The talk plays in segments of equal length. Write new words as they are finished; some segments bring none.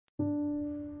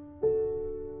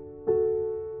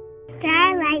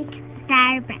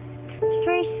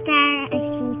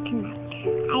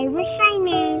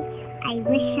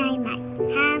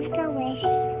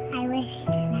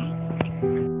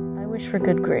for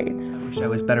good grades. I wish I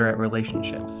was better at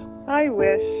relationships. I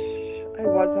wish I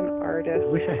was an artist. I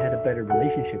wish I had a better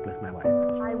relationship with my wife.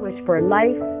 I wish for a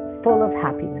life full of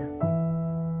happiness.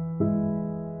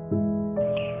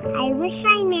 I wish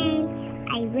I may.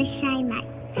 I wish I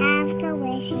might have the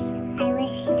wish. I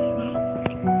wish tonight.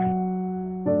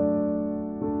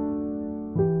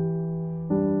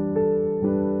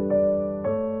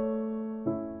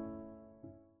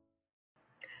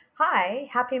 Hi,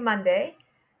 happy Monday.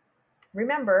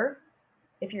 Remember,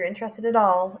 if you're interested at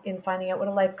all in finding out what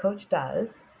a life coach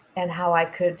does and how I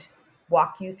could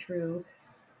walk you through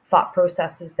thought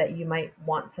processes that you might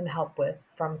want some help with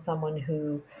from someone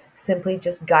who simply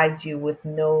just guides you with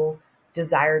no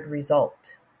desired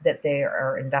result that they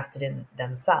are invested in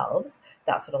themselves,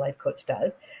 that's what a life coach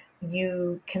does,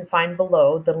 you can find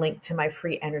below the link to my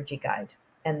free energy guide.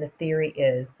 And the theory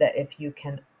is that if you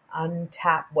can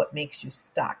untap what makes you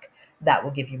stuck, that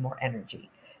will give you more energy.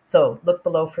 So look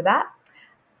below for that.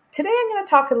 Today I'm going to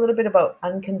talk a little bit about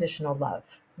unconditional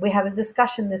love. We had a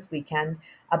discussion this weekend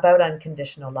about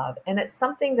unconditional love, and it's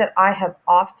something that I have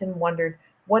often wondered,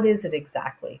 what is it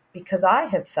exactly? Because I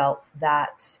have felt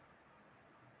that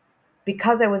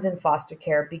because I was in foster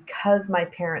care, because my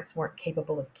parents weren't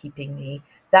capable of keeping me,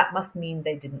 that must mean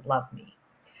they didn't love me.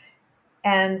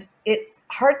 And it's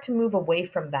hard to move away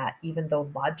from that, even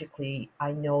though logically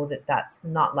I know that that's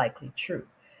not likely true.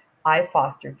 I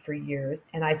fostered for years,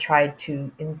 and I tried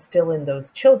to instill in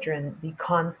those children the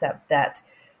concept that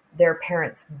their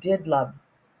parents did love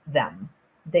them.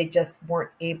 They just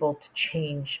weren't able to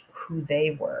change who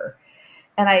they were.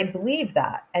 And I believe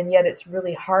that. And yet it's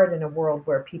really hard in a world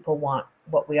where people want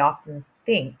what we often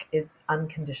think is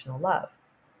unconditional love.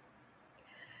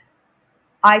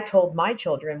 I told my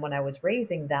children when I was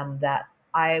raising them that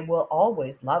I will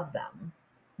always love them,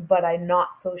 but I'm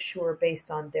not so sure based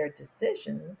on their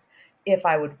decisions if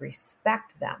I would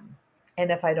respect them.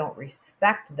 And if I don't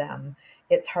respect them,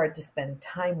 it's hard to spend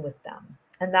time with them.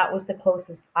 And that was the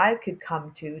closest I could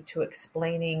come to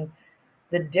explaining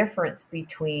the difference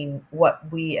between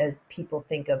what we as people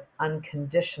think of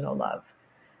unconditional love.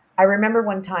 I remember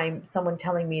one time someone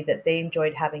telling me that they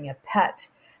enjoyed having a pet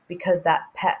because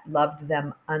that pet loved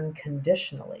them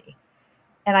unconditionally.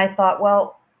 And I thought,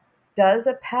 well, does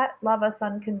a pet love us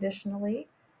unconditionally?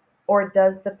 Or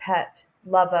does the pet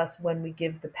love us when we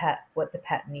give the pet what the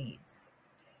pet needs?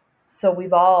 So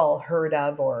we've all heard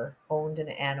of or owned an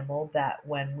animal that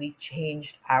when we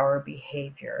changed our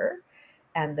behavior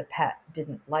and the pet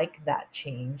didn't like that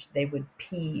change, they would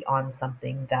pee on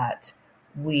something that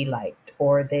we liked,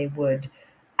 or they would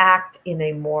act in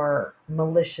a more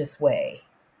malicious way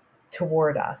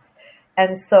toward us.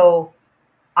 And so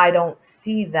I don't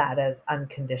see that as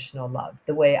unconditional love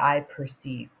the way I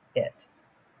perceive it.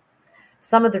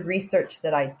 Some of the research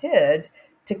that I did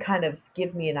to kind of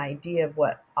give me an idea of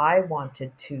what I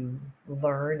wanted to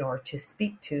learn or to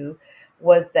speak to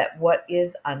was that what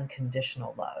is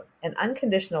unconditional love? And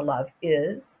unconditional love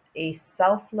is a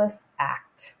selfless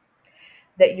act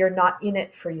that you're not in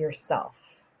it for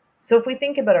yourself. So if we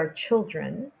think about our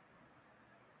children,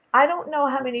 I don't know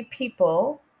how many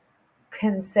people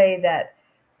can say that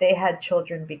they had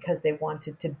children because they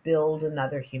wanted to build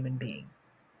another human being.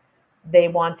 They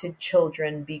wanted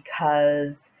children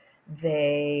because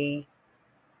they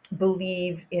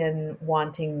believe in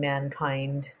wanting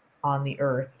mankind on the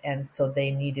earth, and so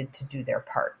they needed to do their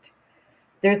part.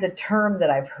 There's a term that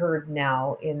I've heard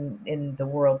now in the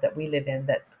world that we live in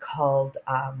that's called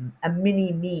a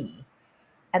mini-me.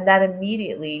 And that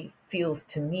immediately feels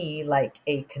to me like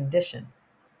a condition.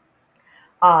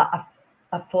 A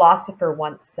philosopher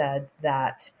once said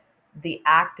that the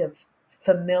act of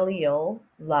familial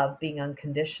love, being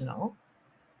unconditional,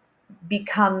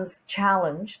 becomes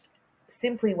challenged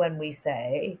simply when we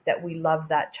say that we love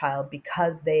that child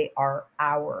because they are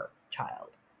our child.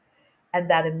 And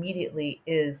that immediately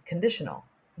is conditional,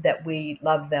 that we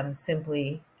love them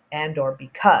simply and or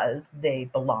because they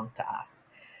belong to us.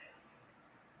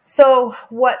 So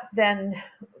what then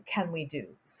can we do?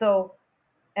 So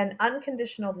an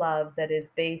unconditional love that is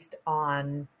based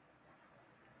on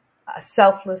a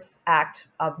selfless act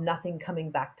of nothing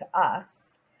coming back to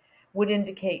us would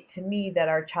indicate to me that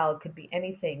our child could be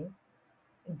anything,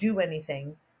 do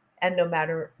anything, and no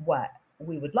matter what,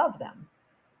 we would love them.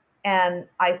 And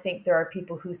I think there are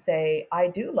people who say, I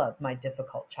do love my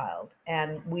difficult child.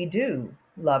 And we do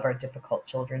love our difficult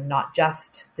children, not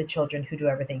just the children who do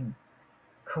everything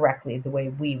correctly the way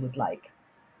we would like.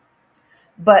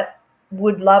 But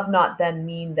would love not then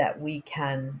mean that we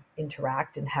can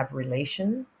interact and have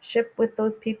relationship with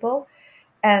those people?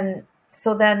 And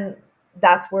so then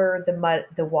that's where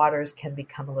the waters can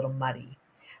become a little muddy.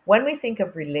 When we think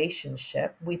of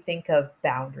relationship, we think of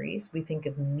boundaries, we think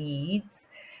of needs.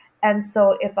 And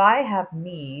so if I have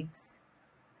needs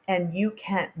and you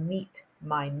can't meet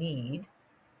my need,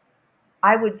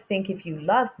 I would think if you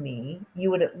love me,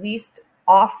 you would at least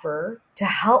offer to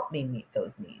help me meet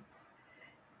those needs.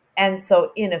 And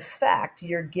so, in effect,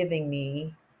 you're giving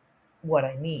me what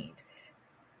I need.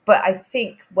 But I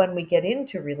think when we get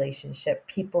into relationship,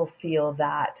 people feel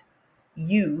that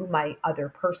you, my other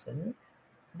person,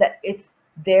 that it's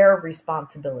their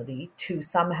responsibility to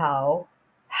somehow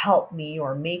help me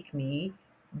or make me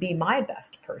be my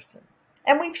best person.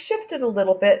 And we've shifted a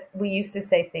little bit. We used to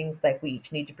say things like we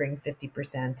each need to bring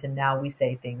 50%, and now we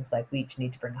say things like we each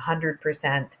need to bring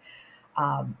 100%.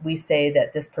 We say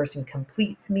that this person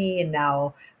completes me, and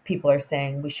now people are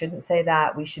saying we shouldn't say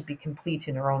that. We should be complete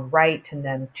in our own right, and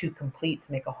then two completes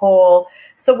make a whole.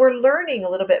 So we're learning a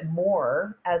little bit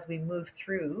more as we move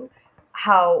through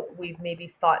how we've maybe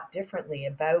thought differently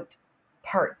about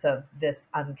parts of this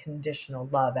unconditional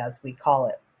love, as we call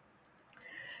it.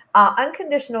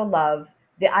 Unconditional love,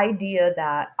 the idea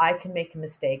that I can make a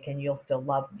mistake and you'll still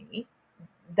love me,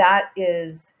 that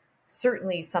is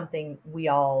certainly something we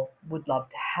all would love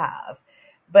to have,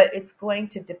 but it's going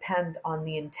to depend on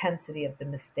the intensity of the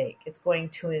mistake. It's going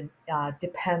to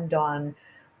depend on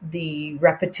the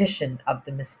repetition of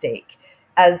the mistake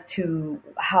as to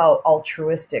how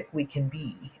altruistic we can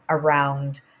be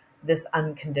around this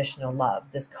unconditional love,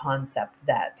 this concept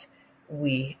that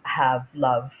we have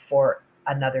love for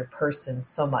another person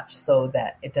so much so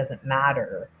that it doesn't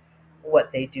matter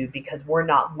what they do because we're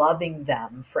not loving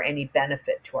them for any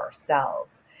benefit to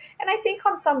ourselves. And I think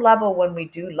on some level, when we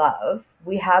do love,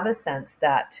 we have a sense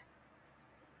that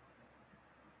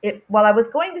I was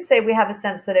going to say we have a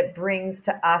sense that it brings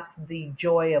to us the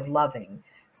joy of loving.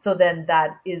 So then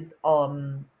that is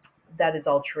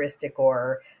altruistic,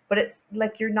 but it's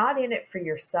like you're not in it for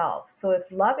yourself. So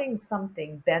if loving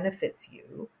something benefits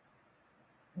you,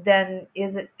 then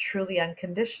is it truly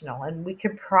unconditional? And we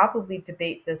could probably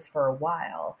debate this for a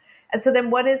while. And so then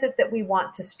what is it that we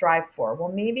want to strive for?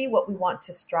 Well, maybe what we want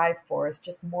to strive for is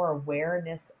just more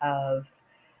awareness of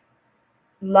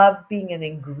love being an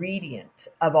ingredient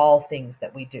of all things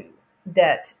that we do,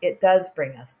 that it does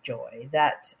bring us joy,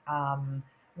 that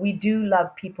we do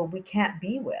love people we can't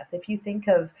be with. If you think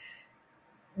of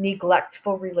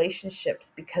neglectful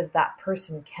relationships because that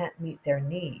person can't meet their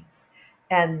needs,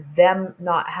 and them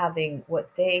not having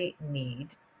what they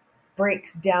need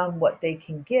breaks down what they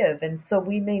can give. And so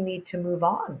we may need to move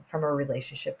on from a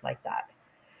relationship like that.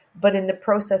 But in the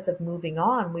process of moving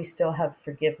on, we still have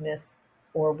forgiveness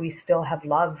or we still have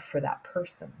love for that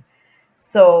person.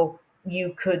 So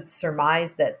you could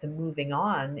surmise that the moving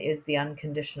on is the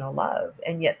unconditional love.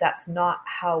 And yet that's not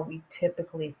how we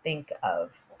typically think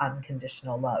of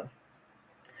unconditional love.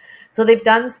 So they've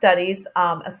done studies.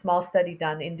 A small study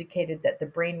done indicated that the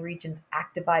brain regions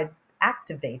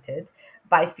activated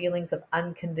by feelings of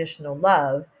unconditional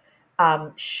love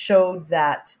showed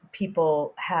that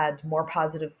people had more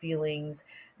positive feelings.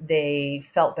 They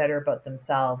felt better about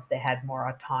themselves. They had more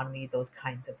autonomy, those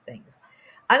kinds of things.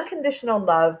 Unconditional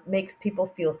love makes people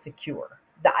feel secure.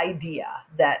 The idea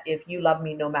that if you love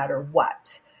me no matter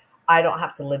what, I don't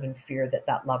have to live in fear that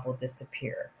that love will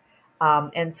disappear.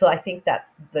 And so I think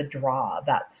that's the draw.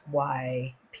 That's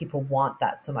why people want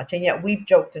that so much. And yet we've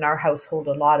joked in our household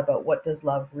a lot about what does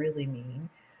love really mean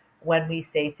when we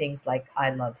say things like,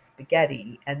 I love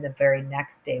spaghetti. And the very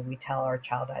next day we tell our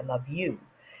child, I love you.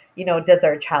 You know, does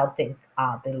our child think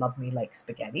they love me like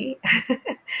spaghetti?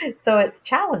 So it's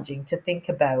challenging to think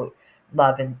about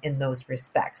love in those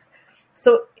respects.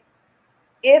 So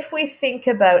if we think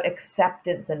about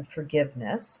acceptance and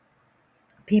forgiveness,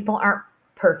 people aren't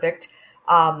perfect.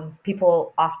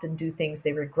 People often do things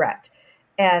they regret.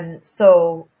 And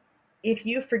so if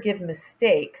you forgive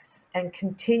mistakes and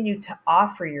continue to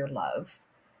offer your love,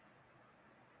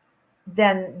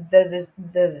 then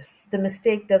the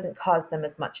mistake doesn't cause them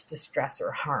as much distress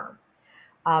or harm.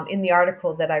 In the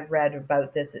article that I read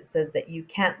about this, it says that you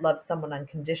can't love someone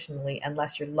unconditionally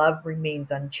unless your love remains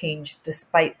unchanged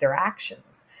despite their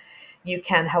actions. You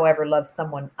can, however, love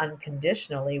someone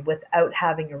unconditionally without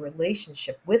having a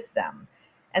relationship with them.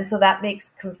 And so that makes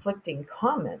conflicting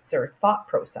comments or thought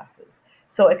processes.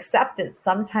 So acceptance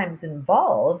sometimes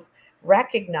involves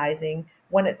recognizing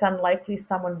when it's unlikely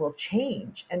someone will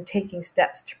change and taking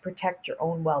steps to protect your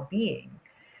own well-being.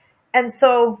 And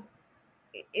so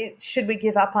should we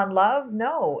give up on love?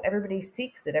 No, everybody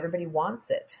seeks it. Everybody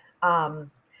wants it.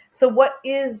 So what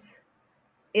is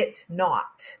it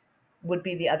not would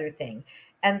be the other thing.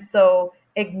 And so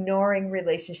ignoring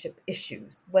relationship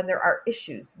issues. When there are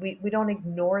issues, we don't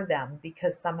ignore them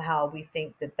because somehow we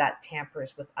think that that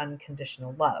tampers with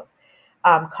unconditional love.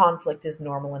 Conflict is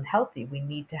normal and healthy. We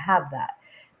need to have that.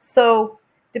 So,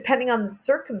 depending on the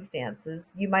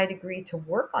circumstances, you might agree to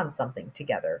work on something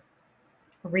together,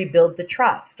 rebuild the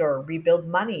trust, or rebuild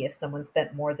money if someone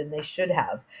spent more than they should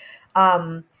have.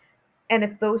 Um, and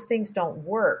if those things don't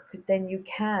work, then you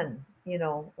can,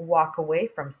 walk away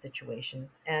from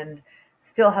situations and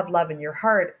still have love in your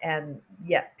heart. And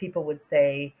yet people would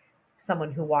say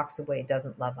someone who walks away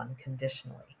doesn't love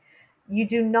unconditionally. You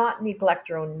do not neglect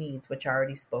your own needs, which I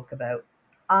already spoke about.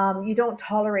 You don't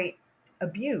tolerate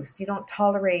abuse. You don't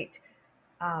tolerate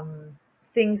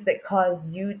things that cause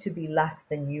you to be less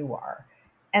than you are.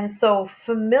 And so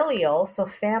so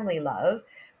family love,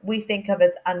 we think of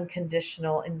as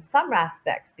unconditional in some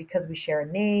aspects because we share a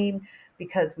name,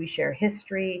 because we share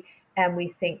history, and we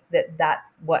think that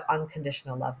that's what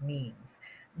unconditional love means.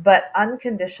 But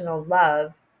unconditional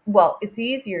love, well, it's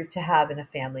easier to have in a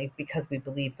family because we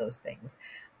believe those things.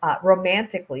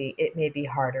 Romantically, it may be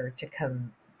harder to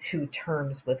come to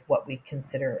terms with what we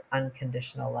consider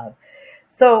unconditional love.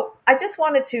 So I just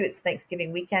wanted to, it's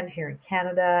Thanksgiving weekend here in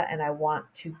Canada, and I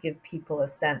want to give people a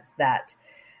sense that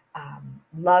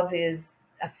love is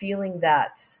a feeling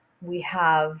that we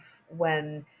have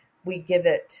when we give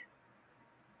it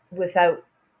without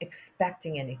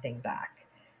expecting anything back.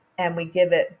 And we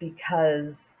give it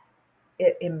because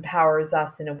it empowers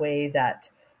us in a way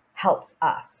that helps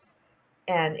us.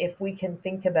 And if we can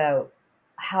think about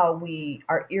how we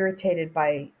are irritated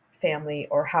by family,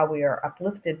 or how we are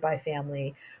uplifted by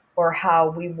family, or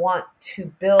how we want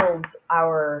to build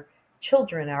our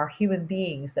children, our human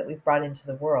beings that we've brought into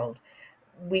the world,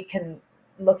 we can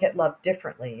look at love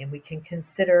differently, and we can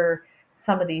consider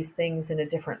some of these things in a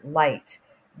different light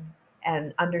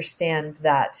and understand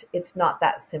that it's not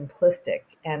that simplistic,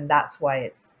 and that's why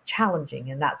it's challenging,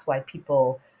 and that's why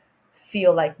people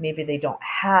feel like maybe they don't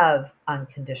have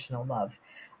unconditional love.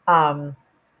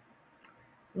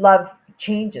 Love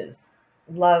changes.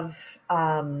 Love,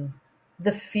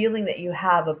 the feeling that you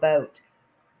have about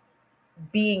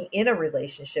being in a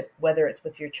relationship, whether it's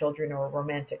with your children or a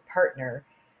romantic partner,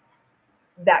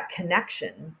 that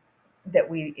connection that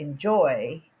we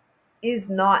enjoy is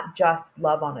not just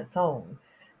love on its own,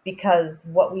 because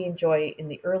what we enjoy in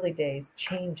the early days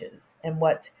changes, and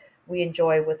what we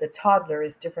enjoy with a toddler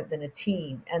is different than a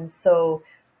teen. And so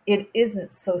it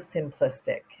isn't so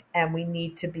simplistic, and we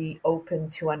need to be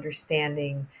open to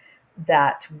understanding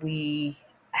that we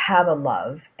have a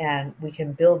love and we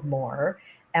can build more,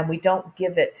 and we don't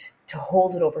give it to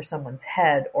hold it over someone's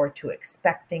head or to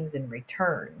expect things in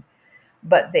return.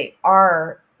 But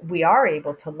we are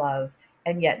able to love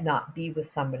and yet not be with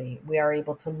somebody. We are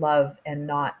able to love and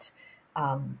not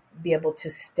be able to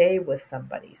stay with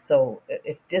somebody. So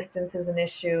if distance is an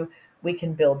issue, we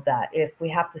can build that. If we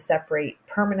have to separate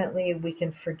permanently, we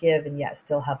can forgive and yet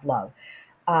still have love.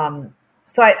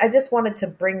 So I just wanted to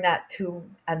bring that to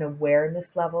an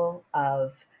awareness level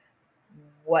of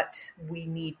what we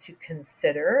need to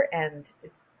consider and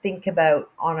think about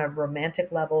on a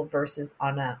romantic level versus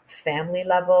on a family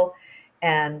level,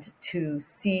 and to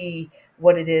see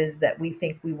what it is that we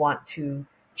think we want to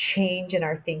change in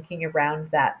our thinking around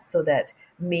that, so that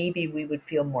maybe we would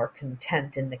feel more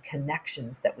content in the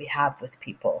connections that we have with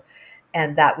people.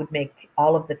 And that would make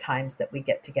all of the times that we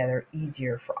get together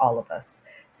easier for all of us.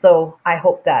 So I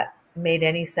hope that made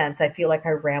any sense. I feel like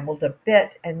I rambled a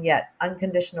bit, and yet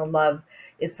unconditional love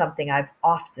is something I've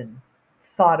often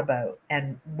thought about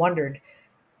and wondered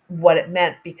what it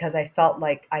meant, because I felt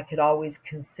like I could always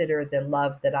consider the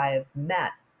love that I have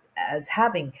met as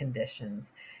having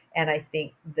conditions. And I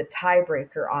think the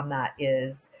tiebreaker on that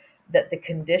is that the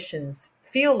conditions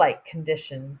feel like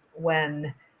conditions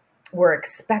when we're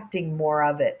expecting more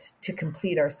of it to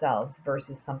complete ourselves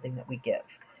versus something that we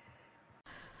give.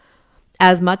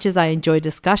 As much as I enjoy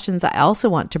discussions, I also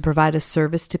want to provide a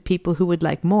service to people who would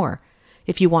like more.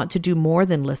 If you want to do more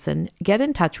than listen, get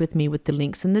in touch with me with the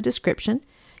links in the description.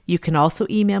 You can also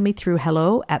email me through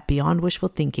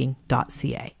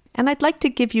hello@beyondwishfulthinking.ca. And I'd like to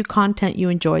give you content you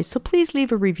enjoy, so please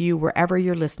leave a review wherever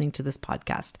you're listening to this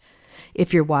podcast.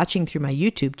 If you're watching through my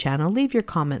YouTube channel, leave your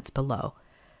comments below.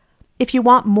 If you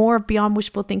want more of Beyond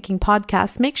Wishful Thinking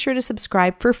podcasts, make sure to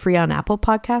subscribe for free on Apple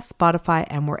Podcasts, Spotify,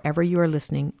 and wherever you are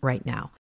listening right now.